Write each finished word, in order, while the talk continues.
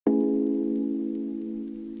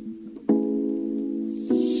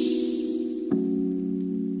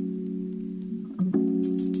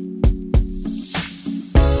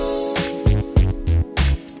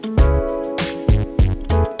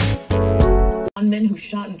gunman who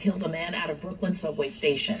shot and killed a man at a Brooklyn subway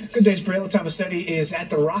station. Good day's Briella Tomasetti is at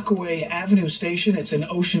the Rockaway Avenue station. It's in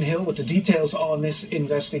Ocean Hill with the details on this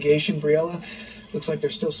investigation. Briella, looks like they're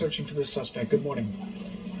still searching for this suspect. Good morning.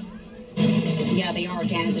 Yeah, they are,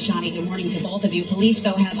 Dan and Zashani. Good morning to both of you. Police,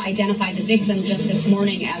 though, have identified the victim just this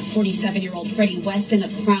morning as 47-year-old Freddie Weston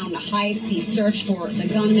of Crown Heights. The search for the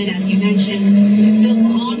gunman, as you mentioned, is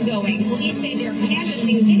still ongoing. Police say they're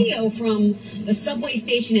canvassing video from the subway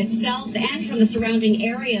station itself and from the surrounding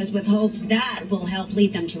areas with hopes that will help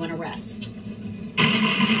lead them to an arrest.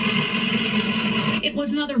 It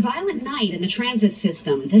was another violent night in the transit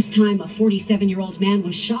system. This time, a 47-year-old man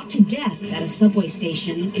was shot to death at a subway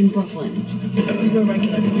station in Brooklyn. It's no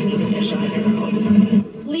regular for me to get shot here all the time.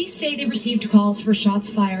 Police say they received calls for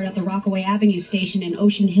shots fired at the Rockaway Avenue station in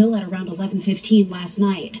Ocean Hill at around 11:15 last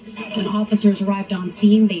night. When officers arrived on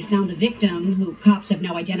scene, they found a victim, who cops have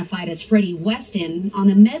now identified as Freddie Weston, on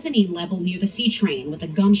the mezzanine level near the C-train with a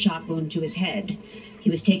gunshot wound to his head.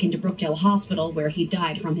 He was taken to Brookdale Hospital, where he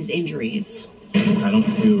died from his injuries. I don't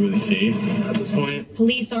feel really safe at this point.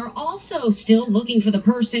 Police are also still looking for the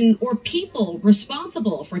person or people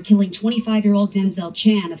responsible for killing 25-year-old Denzel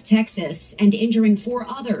Chan of Texas and injuring 4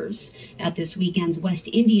 others at this weekend's West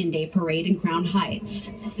Indian Day parade in Crown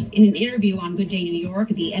Heights. In an interview on Good Day New York,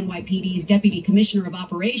 the NYPD's Deputy Commissioner of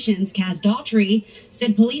Operations, Kaz Daughtry,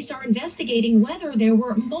 said police are investigating whether there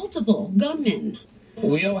were multiple gunmen.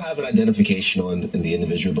 We don't have an identification on the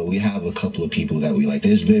individual, but we have a couple of people that we like.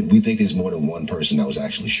 We think there's more than one person that was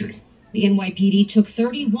actually shooting. The NYPD took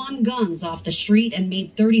 31 guns off the street and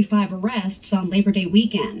made 35 arrests on Labor Day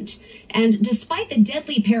weekend. And despite the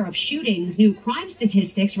deadly pair of shootings, new crime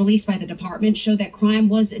statistics released by the department show that crime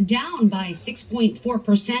was down by 6.4%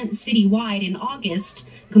 citywide in August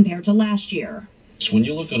compared to last year. When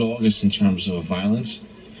you look at August in terms of violence,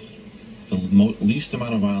 the least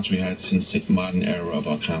amount of violence we had since the modern era of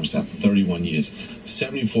our crime stat, 31 years.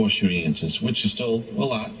 74 shooting incidents, which is still a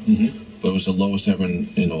lot, but it was the lowest ever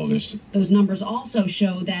in August. Those numbers also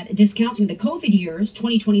show that, discounting the COVID years,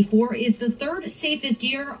 2024 is the 3rd safest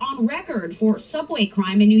year on record for subway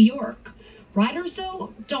crime in New York. Riders,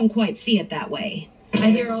 though, don't quite see it that way.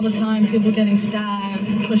 I hear all the time people getting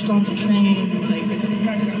stabbed, pushed onto trains. Like,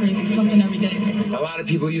 it's crazy. Something every day. A lot of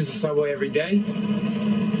people use the subway every day,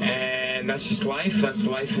 and that's just life. That's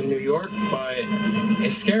life in New York, but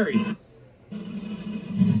it's scary.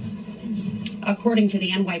 According to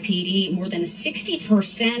the NYPD, more than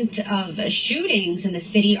 60% of shootings in the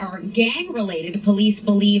city are gang-related. Police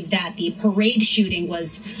believe that the parade shooting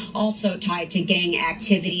was also tied to gang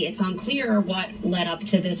activity. It's unclear what led up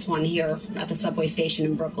to this one here at the subway station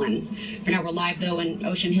in Brooklyn. For now, we're live, though, in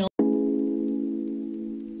Ocean Hill.